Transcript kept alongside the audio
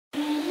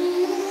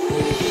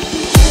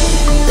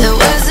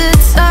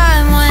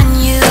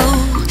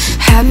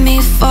had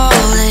me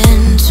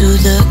falling to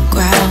the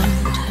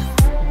ground.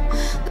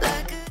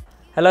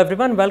 Hello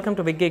everyone, welcome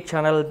to Big Geek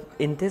channel.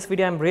 In this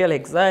video I'm really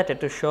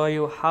excited to show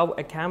you how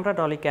a camera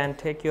dolly can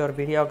take your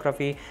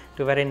videography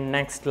to very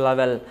next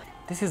level.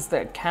 This is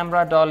the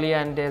camera dolly,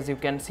 and as you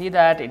can see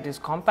that it is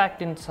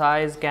compact in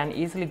size, can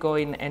easily go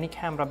in any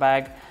camera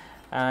bag,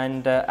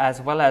 and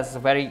as well as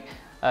very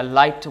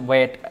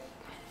lightweight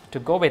to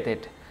go with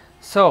it.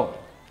 So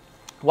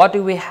what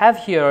do we have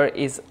here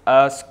is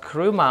a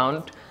screw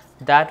mount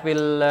that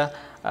will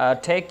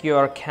take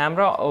your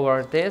camera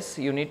over this.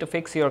 You need to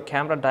fix your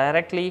camera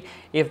directly.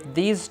 If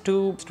these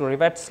two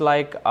rivets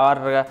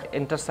are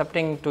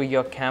intercepting to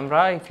your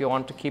camera, if you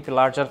want to keep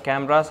larger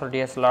cameras or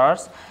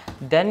DSLRs,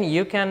 then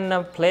you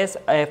can place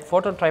a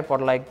photo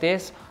tripod like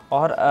this,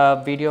 or a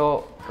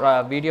video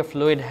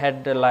fluid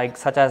head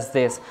such as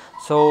this,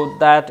 so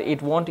that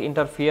it won't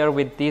interfere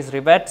with these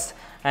rivets,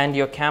 and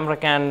your camera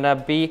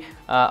can be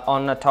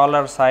on a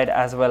taller side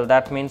as well.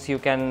 That means you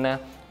can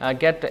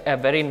get a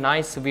very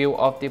nice view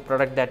of the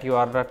product that you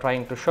are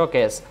trying to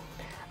showcase.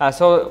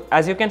 So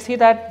as you can see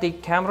that the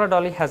camera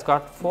dolly has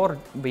got 4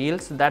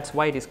 wheels. That's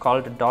why it is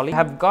called a dolly. I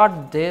have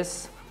got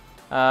this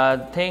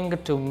thing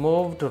to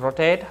move, to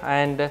rotate,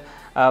 and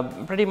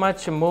pretty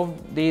much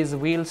move these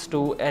wheels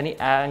to any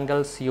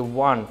angles you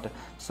want.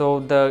 So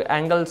the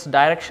angles,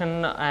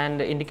 direction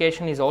and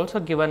indication is also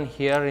given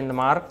here in the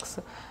marks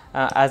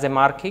as a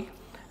marquee,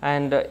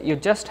 and you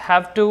just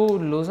have to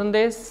loosen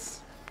this,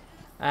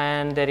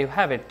 and there you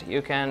have it.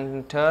 You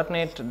can turn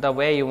it the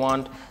way you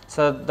want.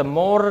 So the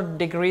more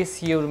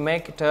degrees you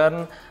make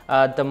turn,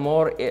 the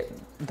more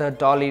the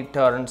dolly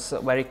turns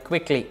very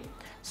quickly.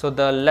 So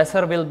the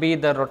lesser will be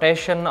the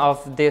rotation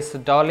of this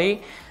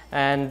dolly,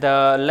 and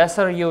the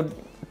lesser you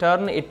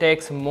turn, it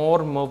takes more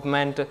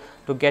movement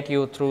to get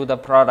you through the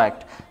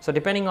product. So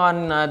depending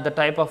on the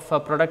type of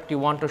product you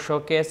want to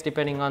showcase,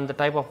 depending on the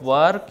type of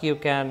work, you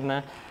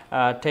can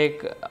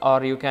take,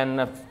 or you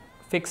can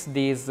fix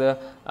these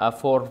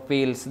 4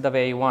 wheels the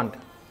way you want.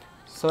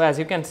 So as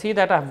you can see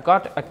that I've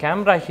got a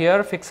camera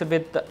here fixed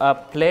with a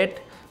plate,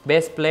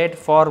 base plate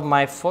for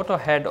my photo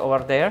head over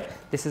there.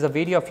 This is a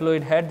video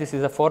fluid head, this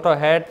is a photo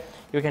head.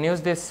 You can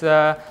use this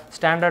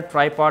standard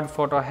tripod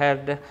photo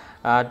head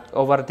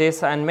over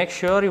this, and make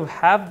sure you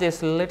have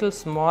this little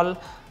small,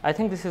 I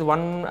think this is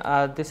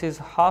this is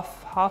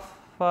half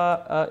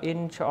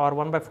inch or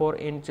 1/4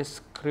 inch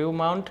screw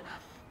mount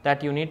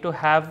that you need to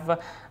have.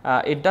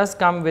 It does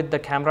come with the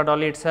camera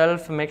dolly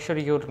itself. Make sure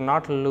you're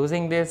not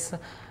losing this.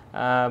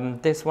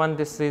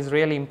 This is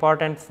really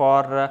important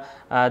for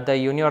the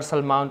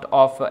universal mount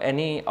of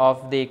any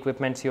of the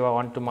equipments you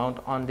want to mount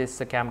on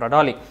this camera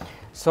dolly.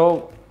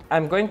 So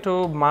I'm going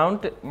to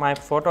mount my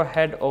photo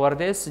head over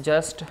this.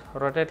 Just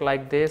rotate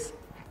like this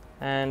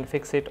and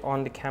fix it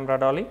on the camera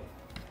dolly.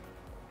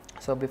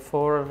 So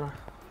before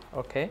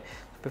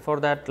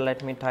that,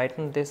 let me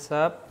tighten this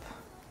up.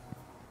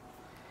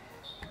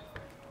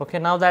 Okay,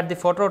 now that the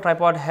photo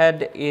tripod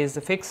head is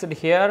fixed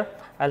here,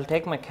 I'll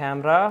take my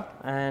camera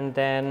and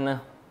then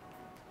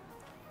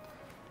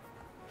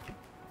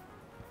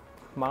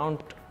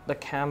mount the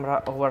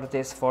camera over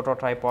this photo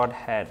tripod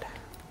head,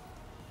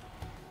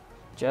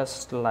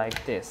 just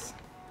like this.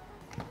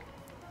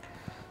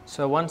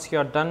 So once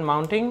you're done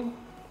mounting,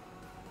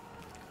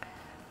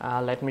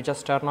 let me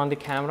just turn on the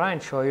camera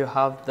and show you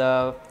how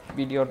the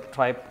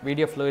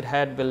video fluid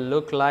head will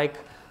look like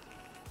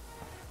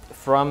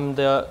from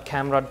the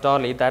camera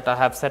dolly that I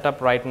have set up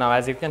right now.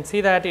 As you can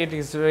see that it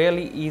is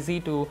really easy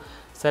to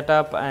set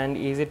up and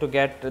easy to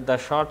get the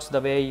shots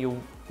the way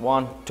you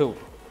want to.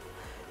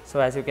 So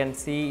as you can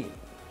see,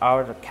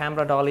 our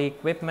camera dolly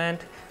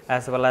equipment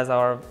as well as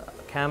our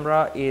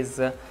camera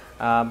is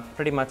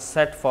pretty much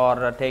set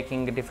for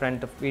taking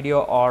different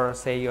video or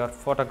say your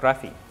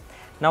photography.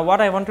 Now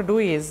what I want to do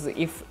is,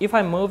 if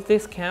I move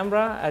this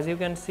camera, as you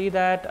can see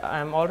that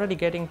I'm already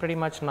getting pretty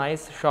much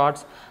nice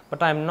shots,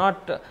 but I'm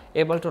not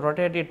able to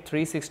rotate it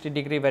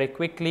 360-degree very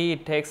quickly.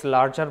 It takes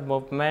larger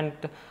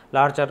movement,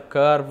 larger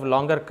curve,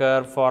 longer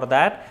curve for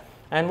that.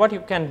 And what you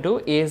can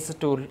do is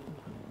to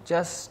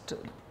just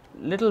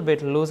little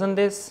bit loosen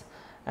this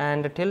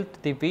and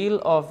tilt the wheel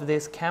of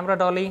this camera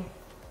dolly,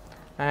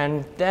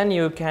 and then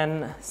you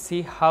can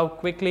see how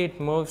quickly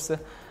it moves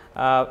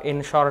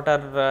in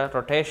shorter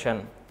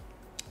rotation.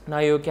 Now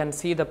you can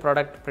see the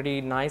product pretty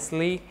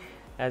nicely.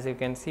 As you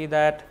can see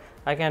that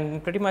I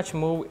can pretty much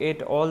move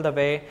it all the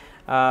way.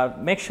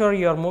 Make sure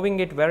you are moving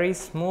it very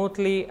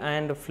smoothly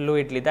and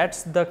fluidly.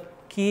 That's the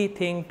key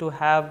thing to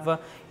have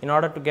in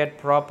order to get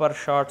proper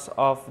shots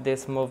of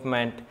this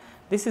movement.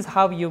 This is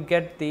how you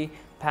get the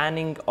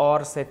panning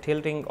or say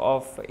tilting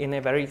of in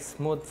a very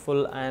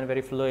smoothful and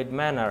very fluid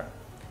manner.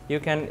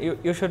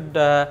 You should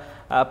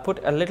put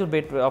a little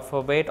bit of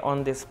a weight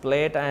on this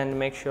plate and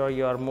make sure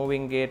you are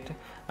moving it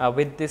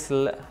with this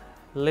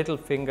little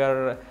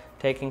finger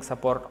taking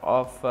support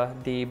of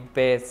the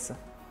base.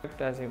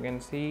 As you can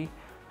see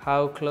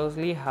how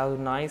closely, how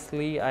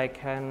nicely I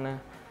can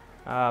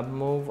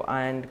move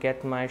and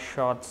get my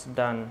shots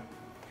done.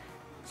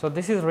 So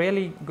this is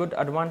really good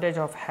advantage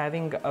of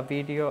having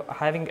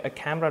a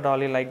camera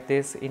dolly like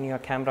this in your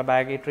camera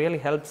bag. It really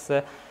helps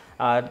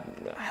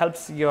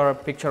your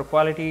picture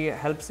quality,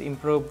 helps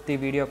improve the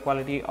video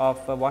quality of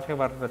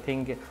whatever the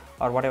thing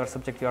or whatever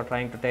subject you are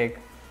trying to take.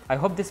 I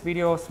hope this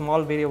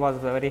small video was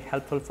very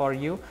helpful for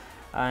you,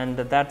 and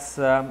that's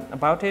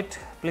about it.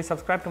 Please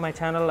subscribe to my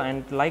channel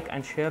and like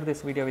and share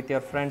this video with your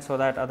friends so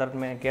that others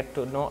may get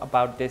to know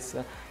about this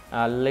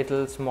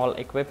little small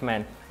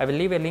equipment. I will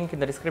leave a link in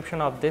the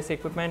description of this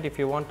equipment. If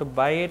you want to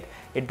buy it,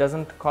 it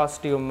doesn't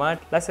cost you much,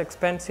 less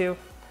expensive,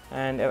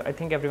 and I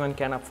think everyone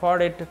can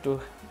afford it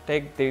to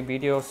take the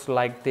videos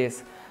like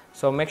this.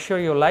 So make sure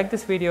you like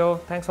this video.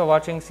 Thanks for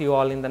watching. See you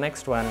all in the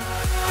next one.